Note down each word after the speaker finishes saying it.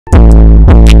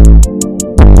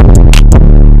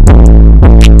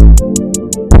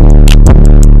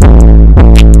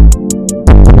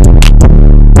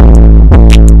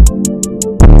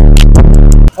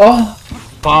Oh.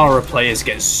 Bara players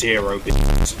get 0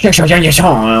 bits. You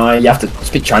have to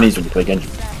speak Chinese when you play Genji.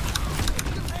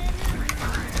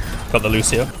 Got the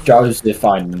Lucio. Joseph,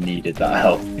 I needed that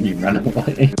help and you ran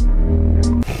away.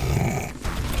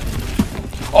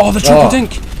 Oh, the triple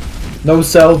dink! No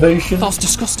salvation. That's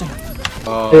disgusting.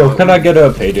 Yo, can I get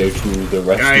a payday to the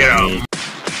rest of me?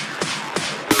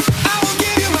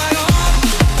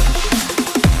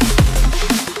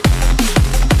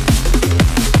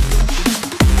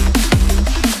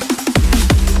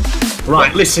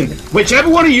 Right, listen. Whichever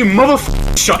one of you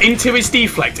motherfuckers shot into his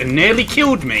deflect and nearly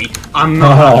killed me, I'm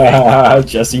not happy.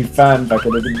 Jesse fan back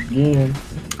at it again.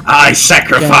 I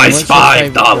sacrificed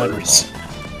 $5.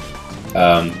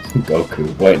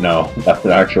 Goku. Wait, no, that's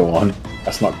the actual one.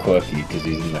 That's not Quirky because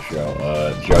he's in the show.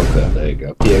 Joker. There you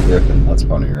go. Peter Griffin. That's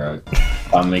funny, right?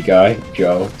 Family Guy.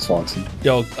 Joe Swanson.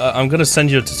 Yo, I'm gonna send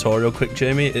you a tutorial quick,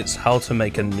 Jamie. It's how to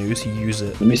make a noose. Use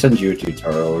it. Let me send you a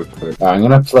tutorial real quick. I'm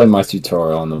gonna play my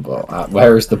tutorial on the bot.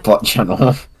 Where is the bot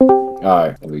channel?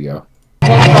 Alright, here we go.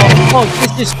 Oh,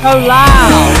 this is so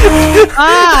loud!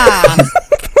 Ah!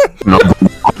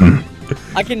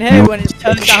 I can hear when it's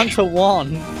turned down to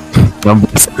 1.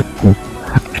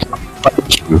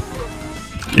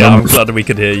 Yeah, I'm glad we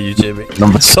could hear you, Jimmy.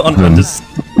 Number Can't 7.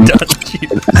 understand you.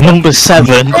 Number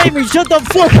 7. Jamie, shut the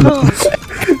fuck up!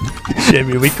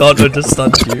 Jimmy, we can't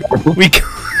understand you. We can't.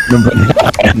 Number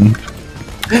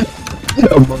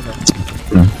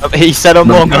 9. He said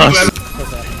Among Us.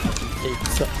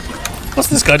 What's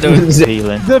this guy doing?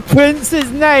 The prince's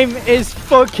name is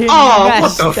fucking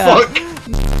Nesta. What the fuck?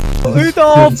 Who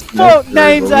the fuck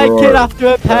names a kid after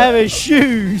a pair of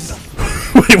shoes?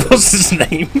 Wait, what's his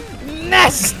name?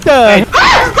 Nesta!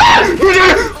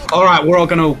 Alright, we're all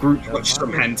gonna group watch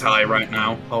some hentai right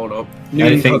now. Hold up.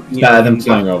 Anything better than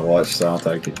playing Overwatch, so I'll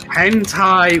take it.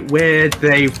 Hentai where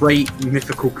they rate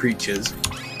mythical creatures.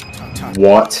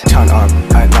 What? Turn up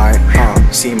at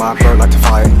night, see my bro like to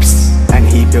fight, and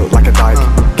he built like a dyke.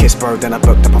 Kiss bro, then I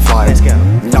booked up a flight. Let's go.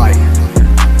 Night.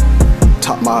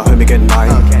 Tuck my homie good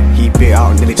night. He beat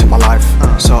out nearly took my life.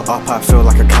 So up I feel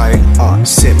like a kite.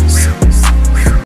 Sip.